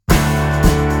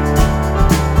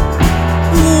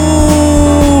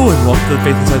to the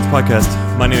Faith and Science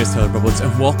Podcast. My name is Tyler Bublitz,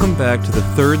 and welcome back to the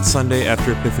third Sunday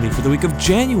after Epiphany for the week of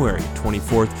January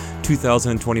 24th,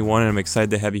 2021, and I'm excited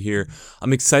to have you here.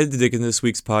 I'm excited to dig into this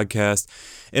week's podcast,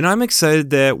 and I'm excited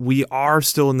that we are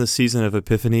still in the season of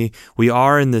Epiphany. We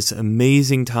are in this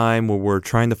amazing time where we're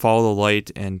trying to follow the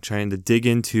light and trying to dig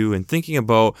into and thinking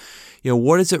about,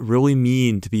 what does it really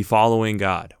mean to be following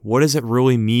God? What does it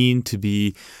really mean to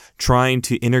be trying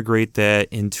to integrate that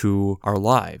into our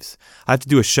lives? I have to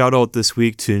do a shout out this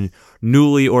week to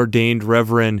newly ordained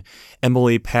Reverend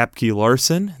Emily Papke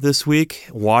Larson this week,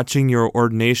 watching your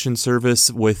ordination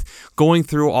service with going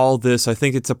through all this. I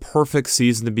think it's a perfect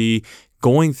season to be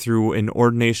going through an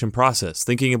ordination process,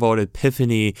 thinking about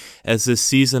Epiphany as this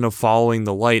season of following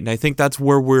the light. And I think that's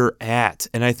where we're at.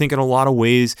 And I think in a lot of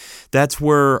ways, that's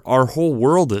where our whole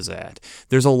world is at.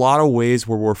 There's a lot of ways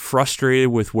where we're frustrated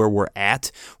with where we're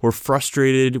at. We're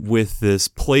frustrated with this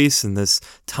place and this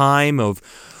time of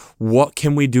what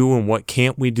can we do and what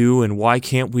can't we do and why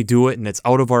can't we do it, and it's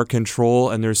out of our control.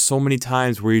 And there's so many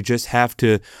times where you just have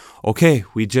to,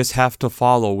 we just have to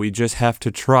follow. We just have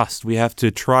to trust. We have to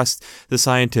trust the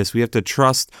scientists. We have to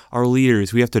trust our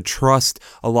leaders. We have to trust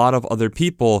a lot of other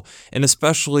people, and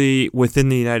especially within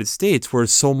the United States, where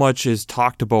so much is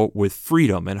talked about with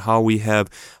freedom and how we have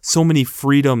so many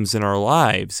freedoms in our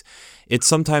lives. It's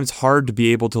sometimes hard to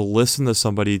be able to listen to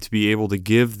somebody, to be able to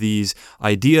give these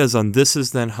ideas on this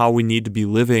is then how we need to be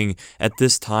living at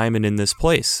this time and in this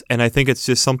place. And I think it's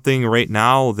just something right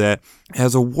now that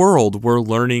as a world we're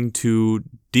learning to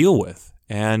deal with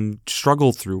and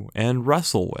struggle through and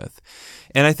wrestle with.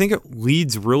 And I think it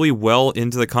leads really well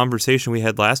into the conversation we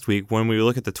had last week when we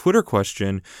look at the Twitter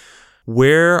question,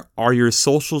 where are your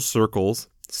social circles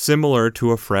similar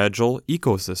to a fragile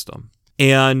ecosystem?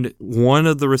 And one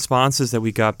of the responses that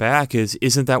we got back is,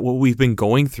 isn't that what we've been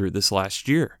going through this last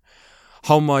year?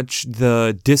 How much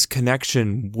the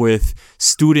disconnection with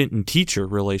student and teacher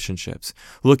relationships,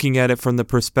 looking at it from the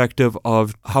perspective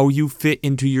of how you fit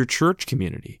into your church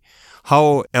community,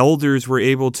 how elders were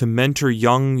able to mentor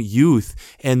young youth,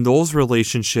 and those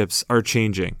relationships are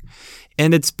changing.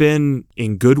 And it's been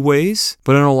in good ways,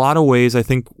 but in a lot of ways, I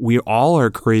think we all are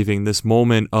craving this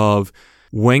moment of,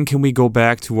 when can we go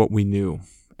back to what we knew?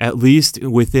 At least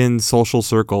within social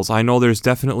circles. I know there's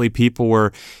definitely people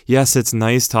where, yes, it's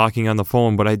nice talking on the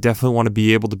phone, but I definitely want to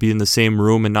be able to be in the same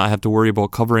room and not have to worry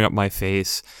about covering up my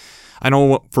face. I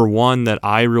know for one that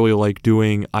I really like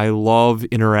doing, I love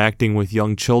interacting with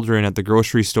young children at the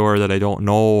grocery store that I don't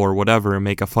know or whatever, and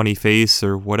make a funny face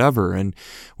or whatever. And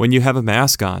when you have a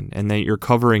mask on and then you're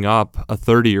covering up a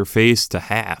third of your face to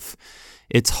half,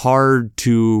 it's hard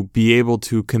to be able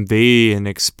to convey and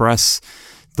express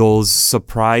those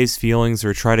surprise feelings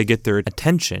or try to get their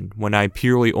attention when I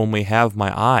purely only have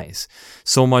my eyes.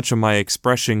 So much of my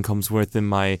expression comes within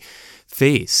my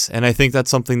face. And I think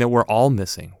that's something that we're all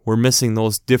missing. We're missing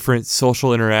those different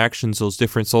social interactions, those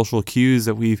different social cues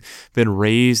that we've been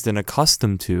raised and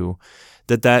accustomed to,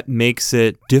 that makes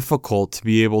it difficult to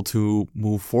be able to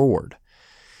move forward.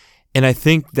 And I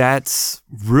think that's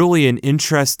really an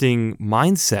interesting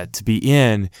mindset to be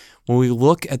in when we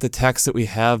look at the text that we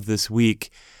have this week,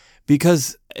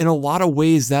 because in a lot of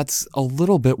ways, that's a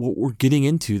little bit what we're getting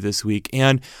into this week.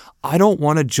 And I don't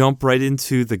want to jump right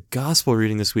into the gospel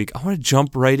reading this week. I want to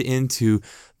jump right into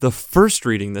the first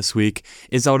reading this week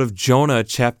is out of Jonah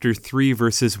chapter 3,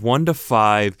 verses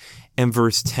 1-5 and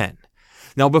verse 10.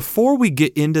 Now, before we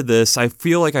get into this, I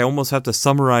feel like I almost have to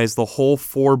summarize the whole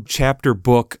 4-chapter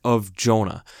book of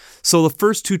Jonah. So the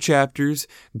first 2 chapters,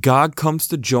 God comes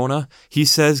to Jonah. He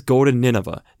says, go to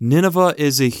Nineveh. Nineveh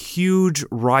is a huge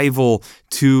rival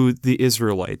to the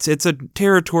Israelites. It's a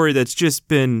territory that's just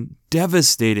been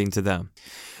devastating to them.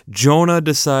 Jonah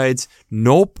decides,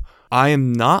 nope, I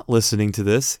am not listening to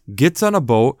this, gets on a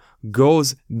boat,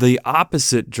 goes the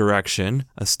opposite direction.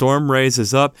 A storm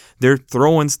raises up. They're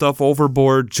throwing stuff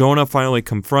overboard. Jonah finally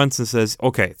confronts and says,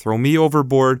 okay, throw me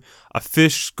overboard. A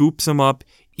fish scoops him up,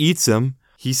 eats him.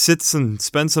 He sits and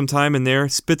spends some time in there,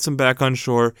 spits him back on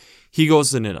shore. He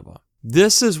goes to Nineveh.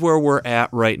 This is where we're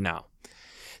at right now.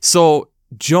 So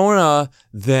Jonah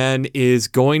then is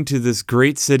going to this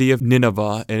great city of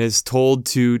Nineveh and is told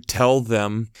to tell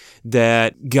them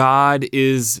that God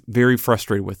is very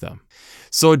frustrated with them.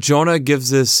 So Jonah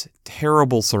gives this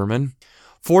terrible sermon.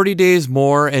 40 days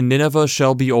more and Nineveh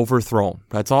shall be overthrown.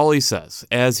 That's all he says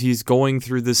as he's going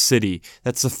through this city.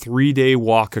 That's a 3-day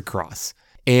walk across.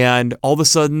 And all of a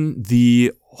sudden,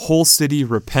 the whole city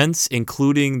repents,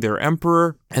 including their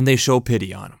emperor, and they show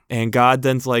pity on him. And God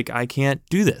then's like, I can't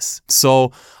do this,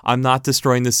 so I'm not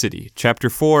destroying the city. Chapter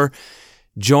 4,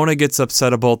 Jonah gets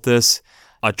upset about this.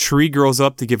 A tree grows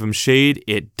up to give him shade.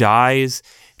 It dies.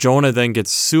 Jonah then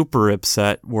gets super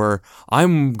upset where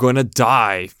I'm going to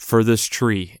die for this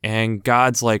tree. And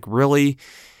God's like, really?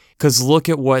 Because look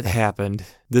at what happened.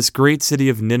 This great city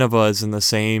of Nineveh is in the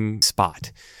same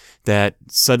spot that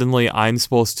suddenly I'm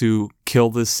supposed to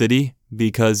kill this city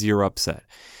because you're upset.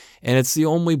 And it's the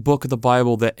only book of the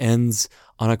Bible that ends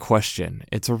on a question.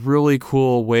 It's a really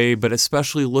cool way, but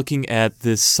especially looking at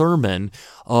this sermon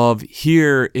of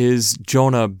here is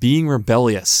Jonah being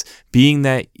rebellious, being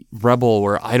that rebel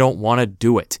where I don't want to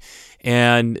do it.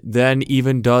 And then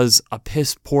even does a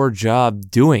piss poor job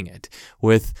doing it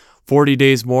with 40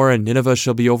 days more and Nineveh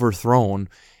shall be overthrown.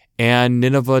 And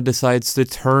Nineveh decides to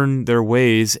turn their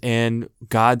ways and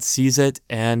God sees it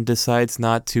and decides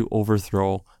not to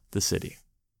overthrow the city.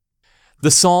 The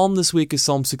psalm this week is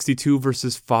Psalm 62,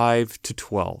 verses 5 to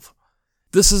 12.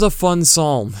 This is a fun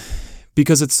psalm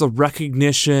because it's the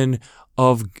recognition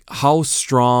of how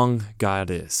strong God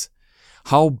is,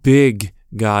 how big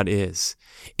God is.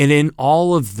 And in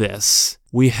all of this,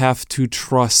 we have to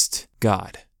trust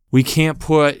God. We can't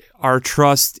put our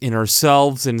trust in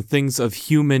ourselves and things of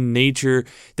human nature,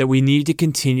 that we need to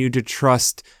continue to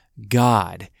trust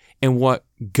God and what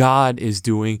God is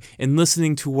doing and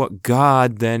listening to what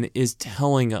God then is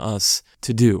telling us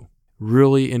to do.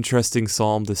 Really interesting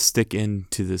psalm to stick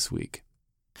into this week.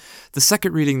 The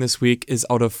second reading this week is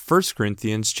out of 1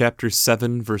 Corinthians chapter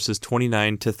 7, verses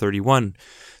 29 to 31.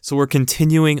 So we're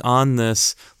continuing on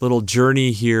this little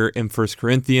journey here in 1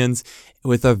 Corinthians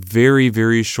with a very,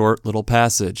 very short little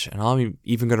passage. And I'm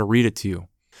even going to read it to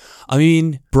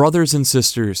you. Brothers and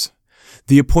sisters,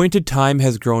 the appointed time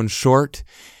has grown short.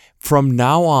 From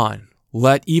now on,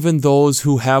 let even those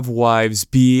who have wives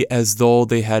be as though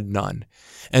they had none,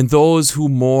 and those who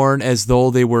mourn as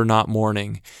though they were not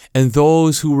mourning, and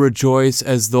those who rejoice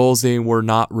as though they were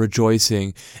not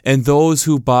rejoicing, and those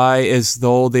who buy as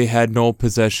though they had no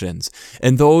possessions,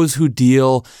 and those who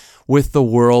deal with the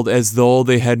world as though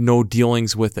they had no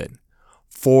dealings with it.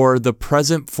 For the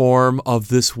present form of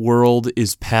this world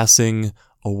is passing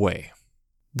away.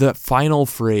 The final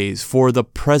phrase, for the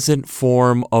present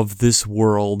form of this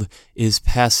world is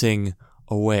passing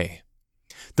away.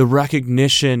 The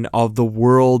recognition of the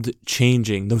world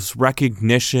changing, this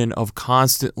recognition of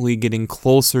constantly getting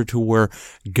closer to where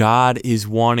God is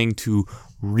wanting to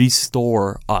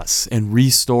restore us and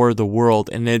restore the world.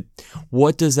 And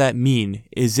what does that mean?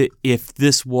 Is it if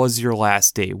this was your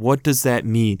last day? What does that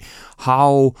mean?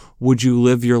 How would you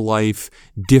live your life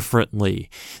differently?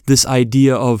 This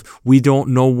idea of we don't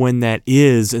know when that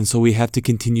is, and so we have to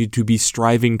continue to be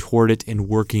striving toward it and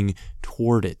working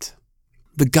toward it.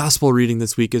 The gospel reading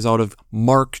this week is out of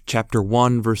Mark chapter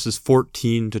 1, verses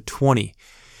 14 to 20.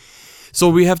 So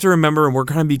we have to remember, and we're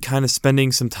going to be kind of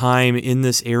spending some time in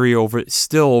this area over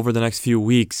the next few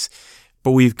weeks,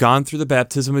 but we've gone through the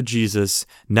baptism of Jesus.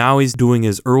 Now he's doing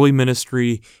his early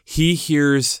ministry. He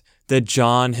hears that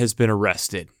John has been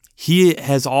arrested. He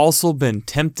has also been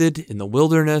tempted in the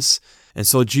wilderness. And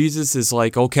so Jesus is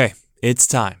like, okay, it's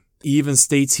time. He even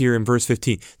states here in verse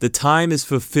 15, the time is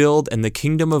fulfilled and the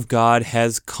kingdom of God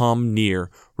has come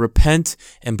near. Repent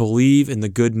and believe in the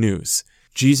good news.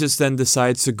 Jesus then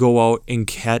decides to go out and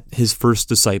get his first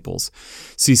disciples.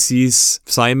 So he sees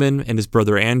Simon and his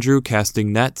brother Andrew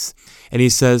casting nets, and he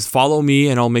says, follow me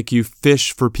and I'll make you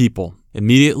fish for people.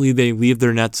 Immediately they leave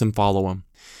their nets and follow him.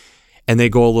 And they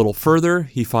go a little further.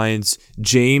 He finds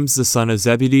James, the son of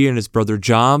Zebedee, and his brother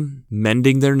John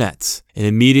mending their nets. And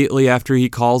immediately after he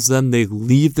calls them, they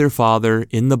leave their father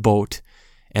in the boat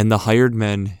and the hired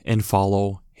men and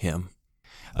follow him.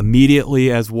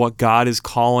 Immediately as what God is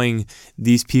calling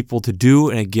these people to do.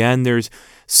 And again, there's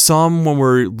some, when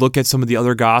we look at some of the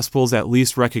other gospels, at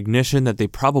least recognition that they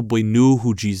probably knew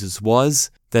who Jesus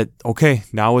was, that, okay,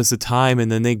 now is the time.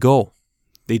 And then they go,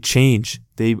 they change,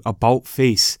 they about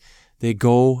face, they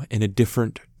go in a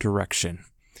different direction.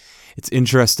 It's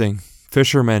interesting.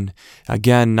 Fishermen,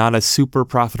 again, not a super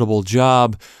profitable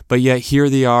job, but yet here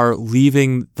they are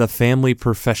leaving the family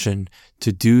profession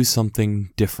to do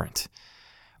something different.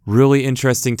 Really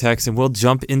interesting text, and we'll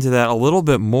jump into that a little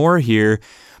bit more here.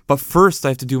 But first, I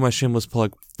have to do my shameless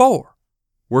plug for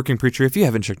Working Preacher. If you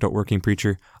haven't checked out Working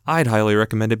Preacher, I'd highly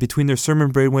recommend it. Between their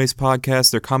Sermon Brainwaves podcast,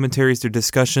 their commentaries, their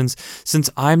discussions, since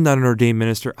I'm not an ordained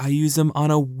minister, I use them on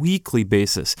a weekly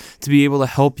basis to be able to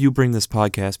help you bring this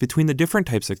podcast between the different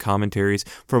types of commentaries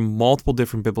from multiple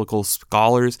different biblical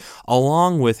scholars,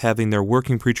 along with having their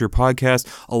Working Preacher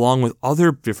podcast, along with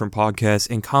other different podcasts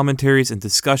and commentaries and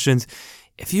discussions.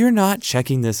 If you're not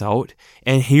checking this out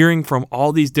and hearing from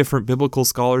all these different biblical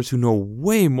scholars who know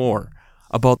way more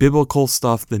about biblical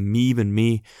stuff than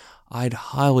me, I'd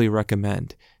highly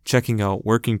recommend checking out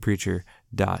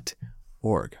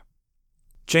workingpreacher.org.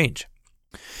 Change.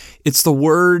 It's the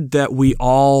word that we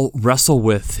all wrestle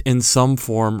with in some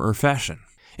form or fashion.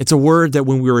 It's a word that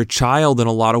when we were a child, in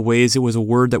a lot of ways, it was a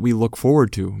word that we look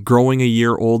forward to, growing a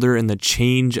year older and the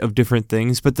change of different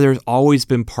things. But there's always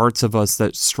been parts of us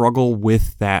that struggle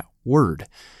with that word.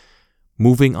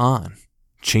 Moving on,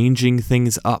 changing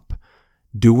things up,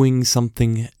 doing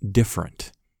something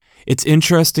different. It's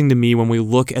interesting to me when we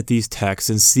look at these texts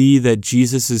and see that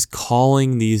Jesus is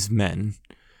calling these men,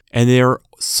 and they're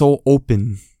so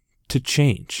open to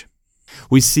change.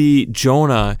 We see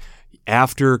Jonah,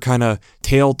 after kind of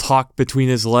tail tucked between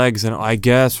his legs and I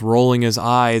guess rolling his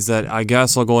eyes, that I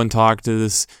guess I'll go and talk to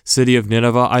this city of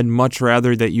Nineveh. I'd much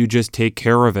rather that you just take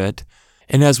care of it.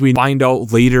 And as we find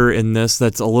out later in this,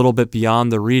 that's a little bit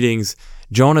beyond the readings,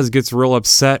 Jonah gets real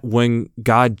upset when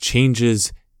God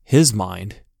changes his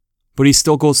mind. But he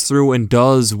still goes through and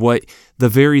does what the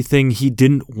very thing he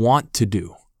didn't want to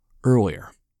do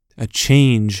earlier. A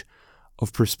change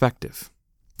of perspective.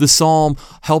 The psalm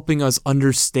helping us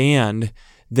understand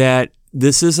that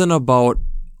this isn't about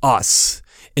us.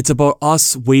 It's about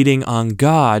us waiting on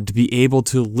God to be able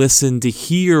to listen, to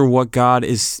hear what God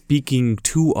is speaking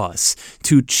to us,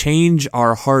 to change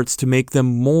our hearts, to make them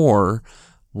more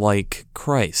like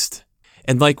Christ.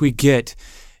 And like we get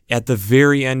at the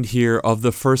very end here of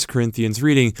the 1 Corinthians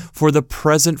reading, for the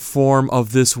present form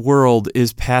of this world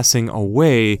is passing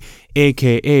away,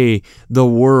 aka the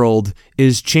world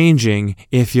is changing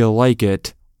if you like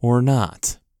it or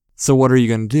not. So what are you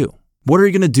going to do? What are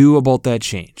you going to do about that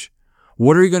change?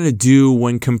 What are you going to do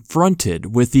when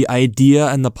confronted with the idea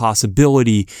and the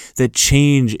possibility that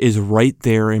change is right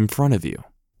there in front of you?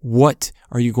 What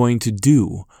are you going to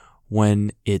do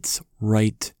when it's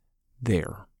right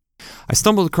there? I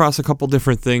stumbled across a couple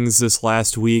different things this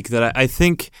last week that I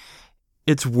think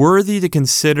it's worthy to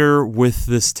consider with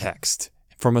this text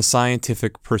from a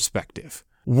scientific perspective.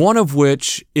 One of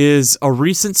which is a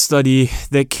recent study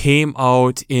that came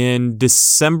out in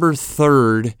December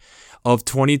 3rd of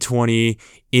 2020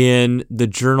 in the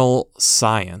journal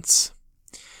Science.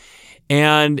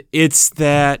 And it's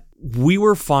that we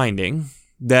were finding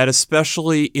that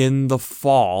especially in the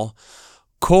fall,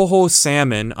 coho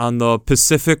salmon on the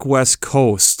Pacific West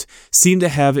Coast seemed to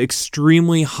have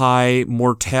extremely high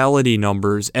mortality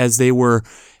numbers as they were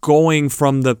going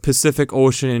from the Pacific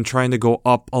Ocean and trying to go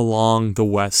up along the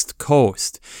West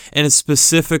Coast. And it's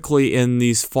specifically in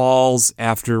these falls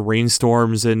after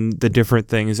rainstorms and the different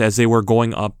things as they were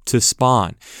going up to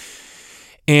spawn.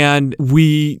 And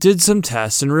we did some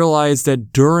tests and realized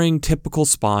that during typical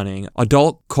spawning,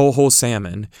 adult coho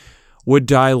salmon would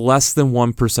die less than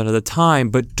 1% of the time.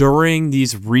 But during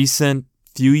these recent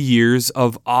few years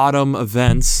of autumn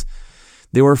events,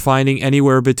 they were finding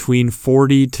anywhere between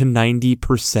 40 to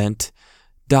 90%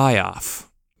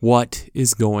 die-off. What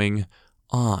is going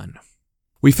on?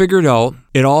 We figured out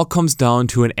it all comes down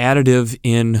to an additive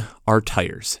in our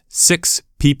tires,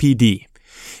 6-PPD.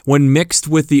 When mixed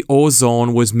with the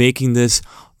ozone was making this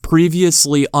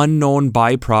previously unknown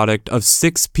byproduct of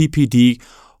 6-PPD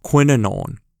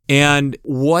quinone. And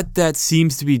what that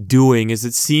seems to be doing is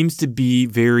it seems to be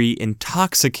very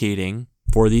intoxicating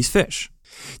for these fish.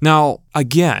 Now,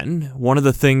 again, one of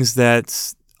the things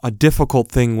that's a difficult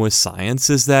thing with science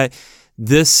is that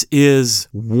this is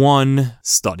one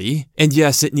study. And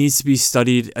yes, it needs to be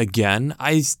studied again.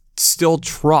 I still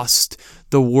trust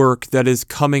the work that is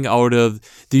coming out of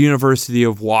the University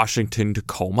of Washington,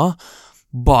 Tacoma.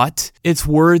 But it's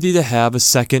worthy to have a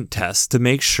second test to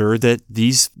make sure that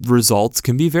these results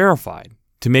can be verified,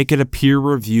 to make it a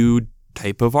peer-reviewed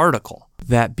type of article.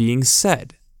 That being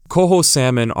said, coho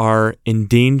salmon are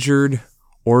endangered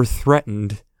or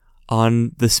threatened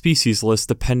on the species list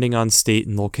depending on state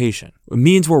and location. It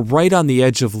means we're right on the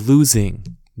edge of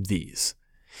losing these.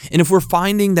 And if we're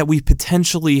finding that we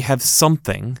potentially have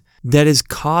something that is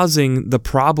causing the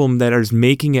problem that is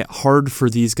making it hard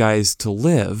for these guys to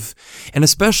live, and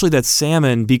especially that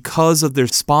salmon, because of their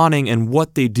spawning and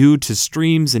what they do to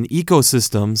streams and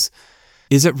ecosystems,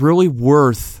 is it really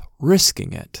worth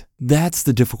risking it? That's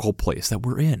the difficult place that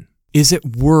we're in. Is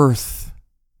it worth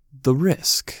the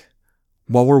risk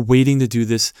while we're waiting to do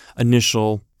this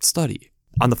initial study?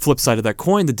 On the flip side of that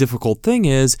coin, the difficult thing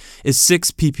is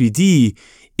 6-PPD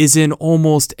is in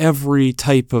almost every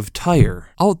type of tire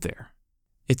out there.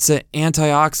 It's an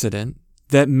antioxidant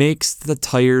that makes the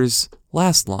tires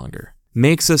last longer,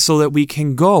 makes us so that we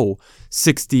can go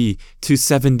 60 to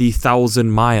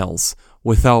 70,000 miles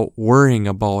without worrying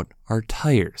about our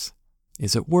tires.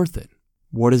 Is it worth it?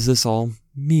 What does this all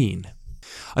mean?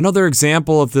 Another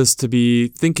example of this to be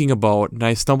thinking about, and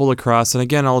I stumbled across, and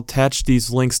again, I'll attach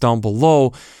these links down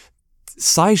below.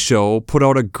 SciShow put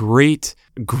out a great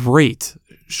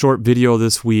short video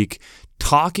this week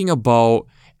talking about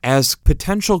as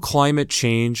potential climate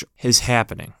change is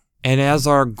happening and as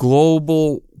our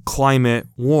global climate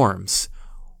warms,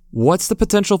 what's the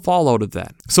potential fallout of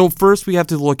that? So first we have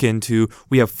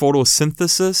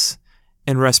photosynthesis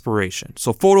and respiration.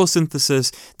 So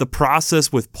photosynthesis, the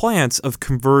process with plants of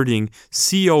converting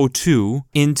CO2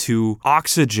 into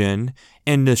oxygen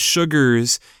and the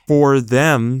sugars for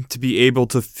them to be able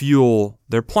to fuel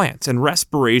their plants. And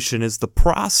respiration is the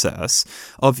process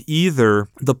of either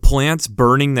the plants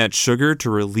burning that sugar to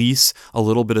release a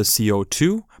little bit of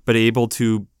CO2, but able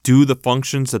to do the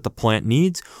functions that the plant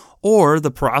needs, or the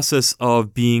process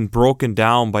of being broken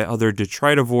down by other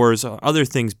detritivores or other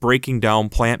things breaking down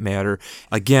plant matter,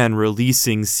 again,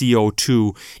 releasing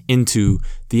CO2 into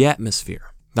the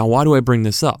atmosphere. Now, why do I bring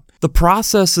this up? The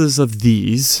processes of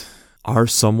these are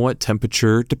somewhat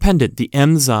temperature dependent. The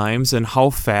enzymes and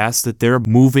how fast that they're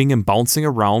moving and bouncing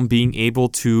around, being able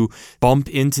to bump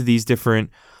into these different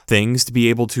things to be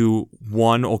able to, we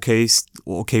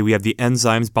have the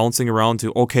enzymes bouncing around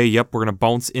to, we're going to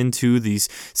bounce into these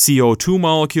CO2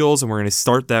 molecules and we're going to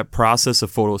start that process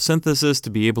of photosynthesis to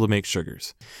be able to make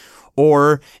sugars.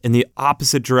 Or in the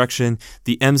opposite direction,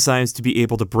 the enzymes to be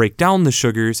able to break down the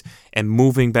sugars and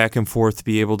moving back and forth to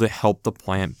be able to help the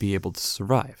plant be able to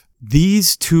survive.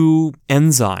 These two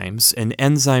enzymes and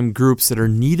enzyme groups that are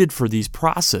needed for these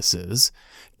processes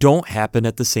don't happen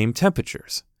at the same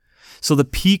temperatures. So the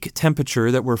peak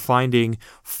temperature that we're finding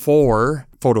for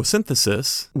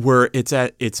photosynthesis, where it's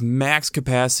at its max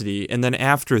capacity, and then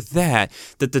after that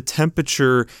the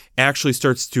temperature actually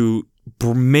starts to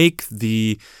make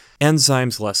the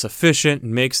enzymes less efficient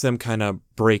and makes them kind of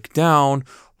break down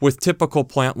with typical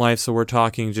plant life. So we're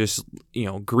talking just,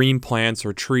 green plants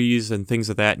or trees and things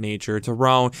of that nature. It's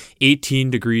around 18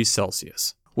 degrees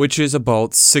Celsius, which is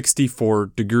about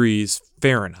 64 degrees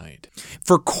Fahrenheit.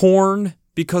 For corn,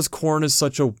 because corn is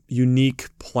such a unique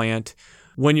plant,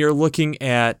 when you're looking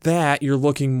at that, you're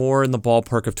looking more in the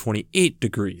ballpark of 28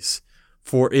 degrees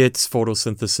for its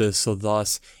photosynthesis, so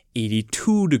thus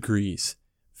 82 degrees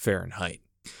Fahrenheit.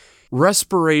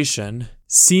 Respiration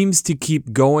seems to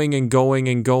keep going and going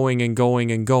and going and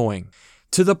going and going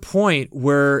to the point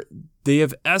where they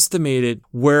have estimated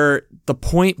where the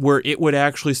point where it would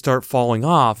actually start falling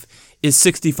off is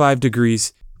 65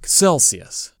 degrees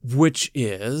Celsius, which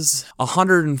is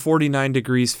 149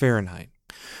 degrees Fahrenheit.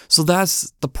 So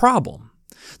that's the problem.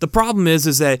 The problem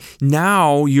is that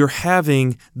now you're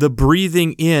having the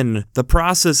breathing in, the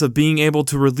process of being able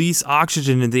to release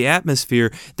oxygen in the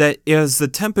atmosphere, that as the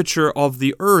temperature of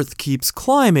the earth keeps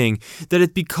climbing, that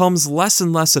it becomes less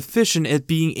and less efficient at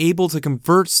being able to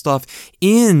convert stuff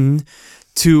in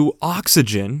to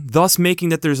oxygen, thus making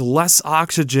that there's less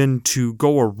oxygen to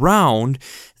go around,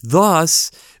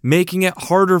 thus making it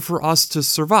harder for us to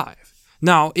survive.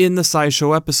 Now, in the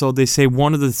SciShow episode, they say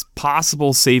one of the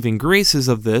possible saving graces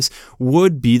of this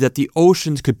would be that the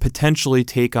oceans could potentially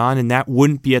take on, and that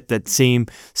wouldn't be at that same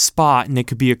spot, and it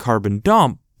could be a carbon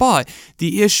dump. But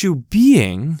the issue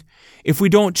being, if we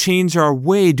don't change our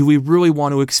way, do we really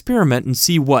want to experiment and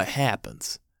see what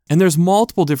happens? And there's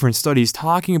multiple different studies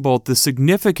talking about the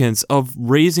significance of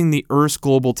raising the Earth's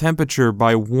global temperature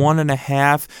by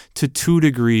 1.5 to 2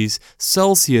 degrees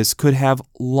Celsius could have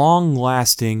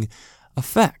long-lasting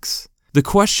effects. The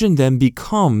question then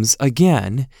becomes,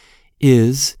 again,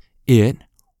 is it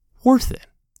worth it?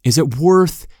 Is it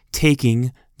worth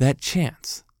taking that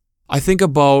chance? I think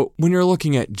about when you're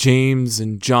looking at James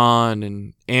and John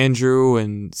and Andrew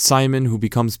and Simon, who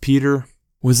becomes Peter,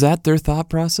 was that their thought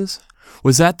process?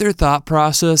 Was that their thought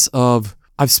process of,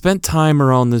 I've spent time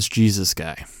around this Jesus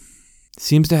guy.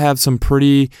 Seems to have some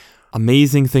pretty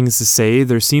amazing things to say.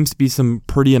 There seems to be some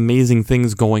pretty amazing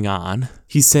things going on.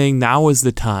 He's saying, now is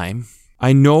the time.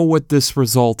 I know what this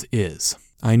result is.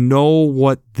 I know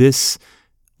what this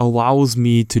allows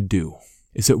me to do.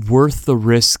 Is it worth the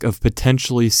risk of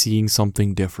potentially seeing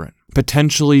something different?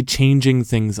 Potentially changing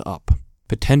things up?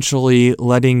 Potentially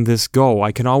letting this go?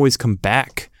 I can always come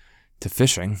back to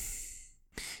fishing.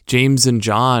 James and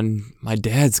John, my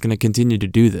dad's going to continue to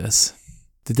do this.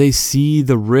 Did they see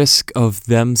the risk of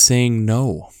them saying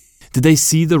no? Did they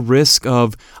see the risk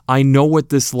of, I know what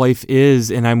this life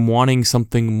is and I'm wanting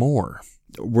something more?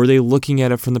 Were they looking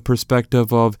at it from the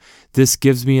perspective of, this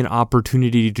gives me an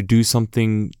opportunity to do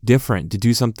something different, to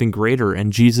do something greater?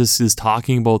 And Jesus is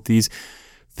talking about these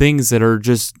things that are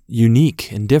just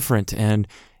unique and different and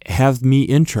have me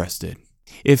interested.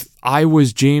 If I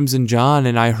was James and John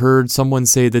and I heard someone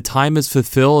say, the time is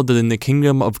fulfilled and the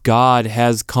kingdom of God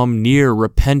has come near,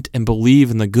 repent and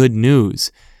believe in the good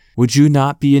news, would you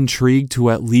not be intrigued to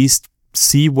at least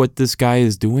see what this guy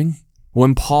is doing?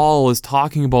 When Paul is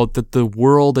talking about that the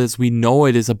world as we know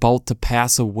it is about to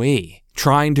pass away,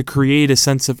 trying to create a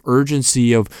sense of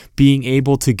urgency of being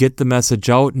able to get the message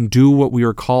out and do what we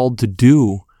are called to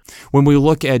do. When we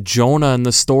look at Jonah and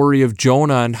the story of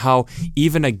Jonah and how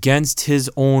even against his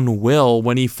own will,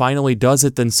 when he finally does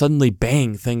it, then suddenly,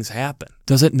 bang, things happen.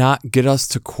 Does it not get us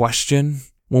to question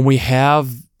when we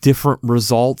have different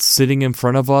results sitting in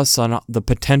front of us on the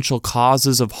potential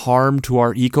causes of harm to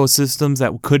our ecosystems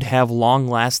that could have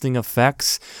long-lasting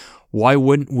effects? Why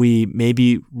wouldn't we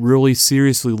maybe really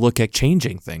seriously look at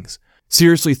changing things?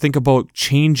 Seriously think about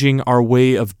changing our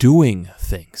way of doing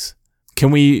things. Can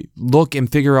we look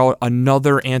and figure out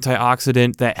another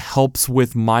antioxidant that helps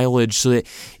with mileage so that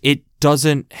it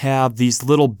doesn't have these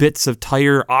little bits of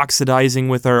tire oxidizing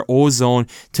with our ozone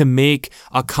to make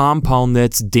a compound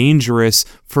that's dangerous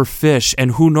for fish?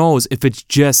 And who knows if it's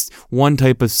just one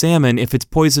type of salmon, if it's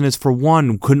poisonous for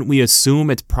one, couldn't we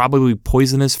assume it's probably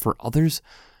poisonous for others?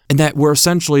 And that we're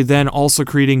essentially then also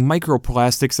creating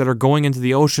microplastics that are going into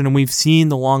the ocean, and we've seen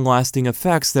the long-lasting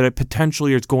effects that it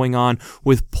potentially is going on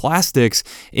with plastics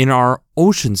in our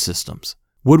ocean systems.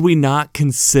 Would we not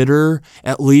consider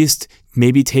at least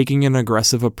maybe taking an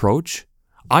aggressive approach?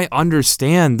 I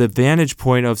understand the vantage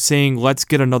point of saying, let's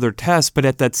get another test, but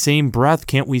at that same breath,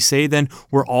 can't we say then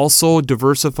we're also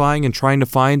diversifying and trying to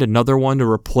find another one to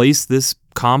replace this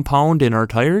compound in our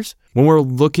tires? When we're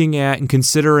looking at and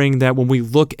considering that when we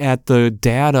look at the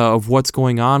data of what's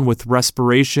going on with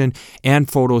respiration and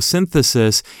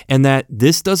photosynthesis, and that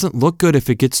this doesn't look good if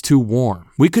it gets too warm.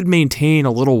 We could maintain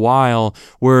a little while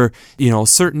where,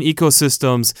 certain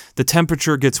ecosystems, the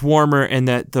temperature gets warmer and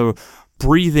that the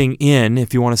breathing in,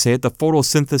 if you want to say it, the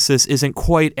photosynthesis isn't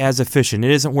quite as efficient.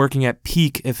 It isn't working at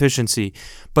peak efficiency,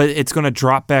 but it's going to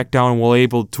drop back down and we're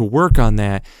able to work on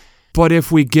that. But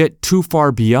if we get too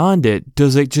far beyond it,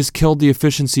 does it just kill the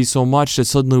efficiency so much that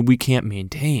suddenly we can't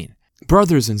maintain?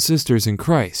 Brothers and sisters in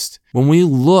Christ, when we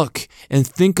look and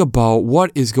think about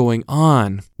what is going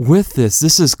on with this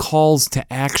is calls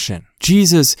to action.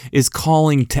 Jesus is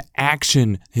calling to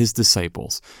action his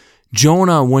disciples.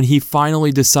 Jonah, when he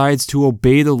finally decides to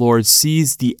obey the Lord,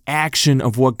 sees the action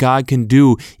of what God can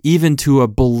do, even to a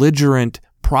belligerent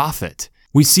prophet.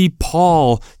 We see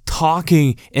Paul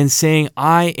talking and saying,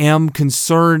 I am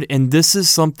concerned, and this is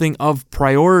something of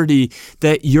priority,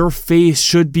 that your faith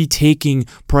should be taking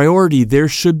priority. There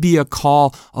should be a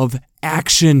call of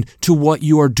action to what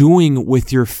you are doing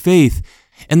with your faith.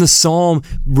 And the psalm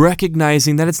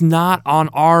recognizing that it's not on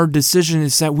our decision,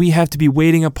 it's that we have to be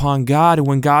waiting upon God. And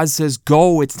when God says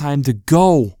go, it's time to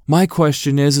go. My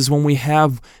question is when we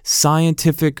have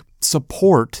scientific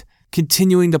support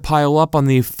continuing to pile up on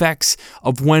the effects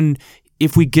of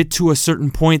if we get to a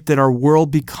certain point that our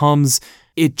world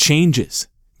it changes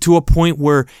to a point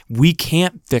where we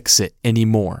can't fix it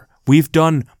anymore. We've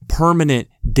done permanent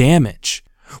damage.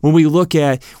 When we look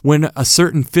at when a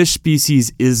certain fish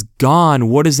species is gone,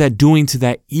 what is that doing to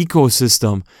that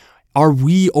ecosystem? Are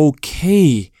we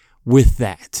okay with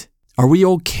that? Are we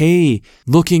okay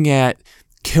looking at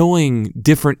killing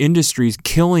different industries,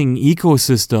 killing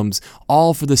ecosystems,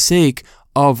 all for the sake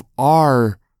of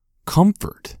our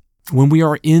comfort? When we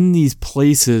are in these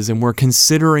places and we're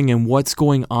considering and what's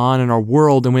going on in our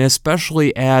world, and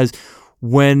especially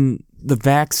when the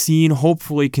vaccine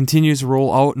hopefully continues to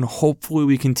roll out and hopefully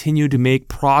we continue to make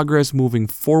progress moving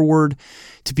forward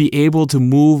to be able to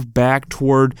move back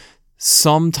toward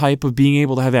some type of being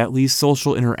able to have at least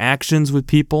social interactions with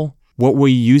people, what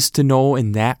we used to know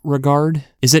in that regard?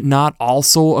 Is it not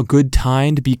also a good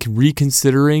time to be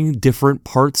reconsidering different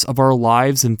parts of our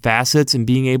lives and facets and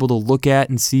being able to look at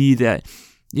and see that,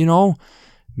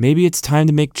 maybe it's time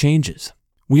to make changes?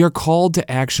 We are called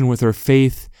to action with our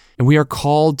faith, and we are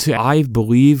called to, I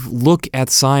believe, look at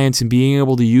science and being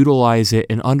able to utilize it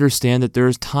and understand that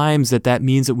there's times that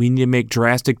means that we need to make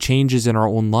drastic changes in our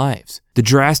own lives. The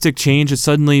drastic change is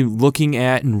suddenly looking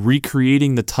at and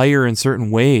recreating the tire in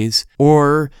certain ways,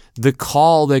 or the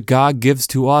call that God gives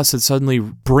to us that suddenly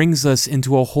brings us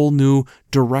into a whole new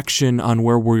direction on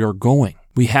where we are going.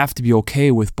 We have to be okay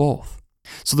with both.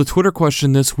 So the Twitter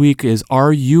question this week is,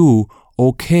 are you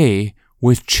okay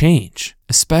with change?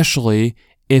 Especially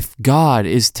if God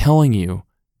is telling you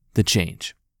the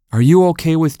change. Are you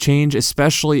okay with change,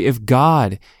 especially if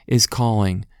God is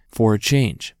calling for a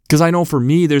change? Because I know for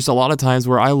me, there's a lot of times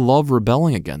where I love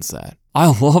rebelling against that.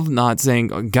 I love not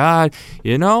saying, God,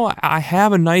 I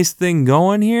have a nice thing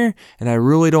going here and I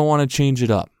really don't want to change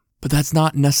it up. But that's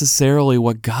not necessarily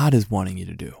what God is wanting you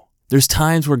to do. There's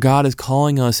times where God is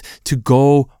calling us to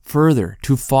go further,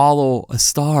 to follow a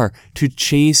star, to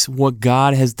chase what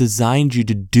God has designed you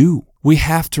to do. We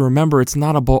have to remember it's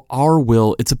not about our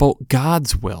will, it's about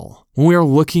God's will. When we are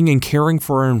looking and caring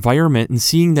for our environment and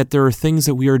seeing that there are things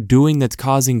that we are doing that's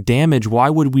causing damage, why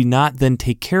would we not then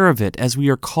take care of it as we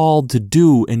are called to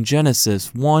do in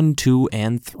Genesis 1, 2,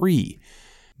 and 3?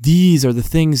 These are the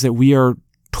things that we are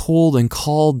told and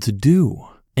called to do.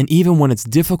 And even when it's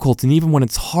difficult and even when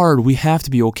it's hard, we have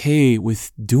to be okay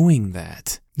with doing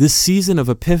that. This season of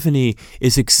Epiphany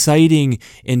is exciting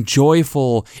and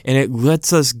joyful, and it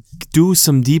lets us do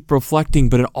some deep reflecting,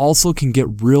 but it also can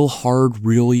get real hard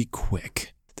really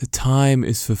quick. The time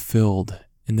is fulfilled,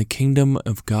 and the kingdom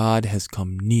of God has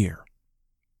come near.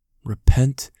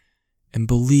 Repent and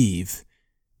believe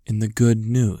in the good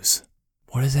news.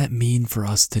 What does that mean for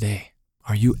us today?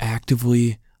 Are you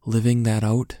actively living that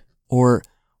out? Or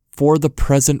for the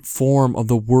present form of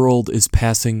the world is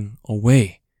passing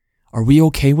away. Are we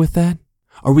okay with that?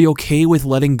 Are we okay with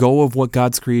letting go of what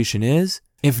God's creation is?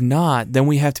 If not, then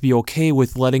we have to be okay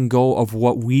with letting go of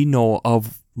what we know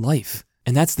of life.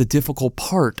 And that's the difficult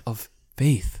part of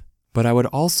faith. But I would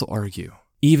also argue,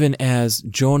 even as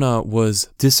Jonah was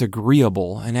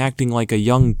disagreeable and acting like a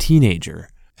young teenager,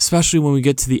 especially when we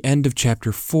get to the end of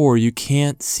chapter 4, you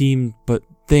can't seem but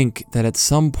think that at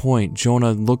some point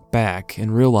Jonah looked back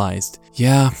and realized,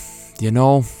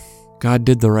 God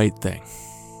did the right thing,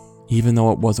 even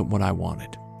though it wasn't what I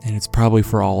wanted. And it's probably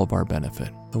for all of our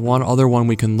benefit. The one other one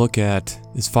we can look at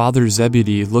is Father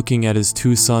Zebedee looking at his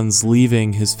two sons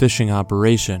leaving his fishing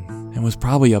operation and was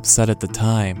probably upset at the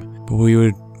time. But we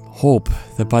would hope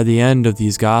that by the end of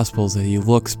these Gospels that he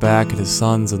looks back at his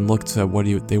sons and looks at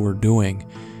what they were doing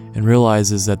and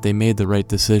realizes that they made the right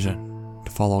decision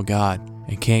to follow God.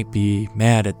 And can't be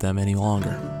mad at them any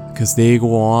longer because they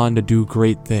go on to do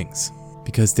great things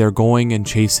because they're going and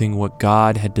chasing what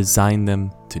God had designed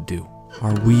them to do.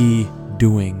 Are we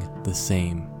doing the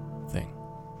same thing?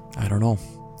 I don't know.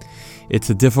 It's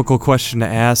a difficult question to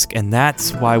ask, and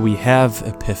that's why we have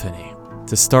Epiphany,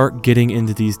 to start getting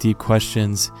into these deep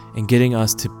questions and getting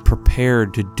us to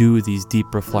prepared to do these deep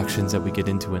reflections that we get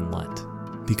into in Lent.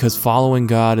 Because following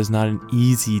God is not an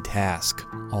easy task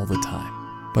all the time.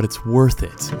 But it's worth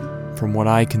it from what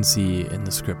I can see in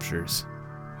the scriptures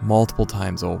multiple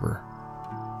times over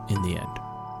in the end.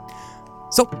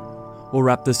 So, we'll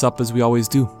wrap this up as we always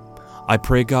do. I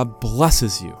pray God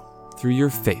blesses you through your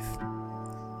faith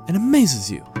and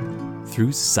amazes you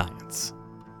through science.